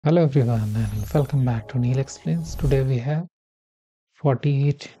Hello everyone and welcome back to Neil Explains. Today we have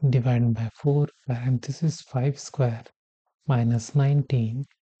 48 divided by 4 parenthesis 5 square minus 19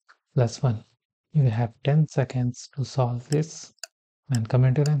 plus 1. You have 10 seconds to solve this and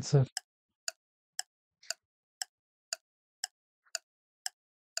comment your answer.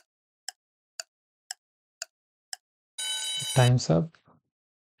 Time's up.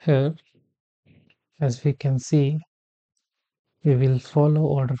 Here, as we can see, we will follow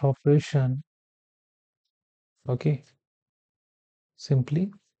order of operation. Okay,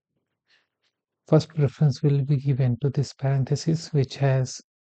 simply first preference will be given to this parenthesis which has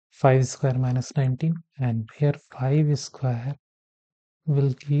 5 square minus 19, and here 5 square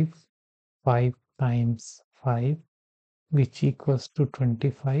will give 5 times 5, which equals to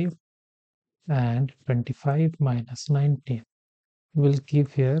 25, and 25 minus 19 will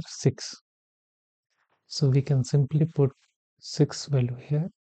give here 6. So we can simply put 6 value here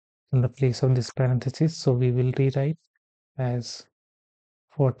in the place of this parenthesis. So we will rewrite as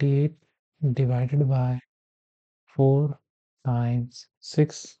 48 divided by 4 times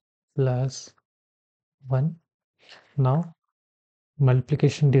 6 plus 1. Now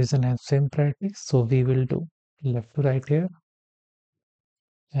multiplication division has same priority, so we will do left to right here,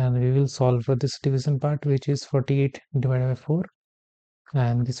 and we will solve for this division part, which is 48 divided by 4,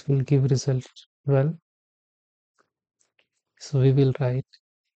 and this will give result 12. So we will write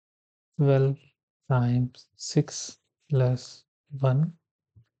 12 times 6 plus 1,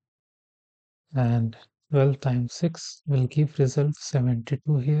 and 12 times 6 will give result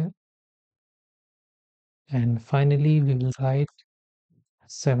 72 here, and finally we will write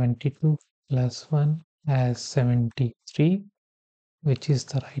 72 plus 1 as 73, which is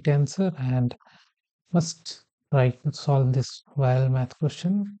the right answer. And must try to solve this while math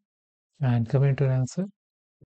question and comment your answer.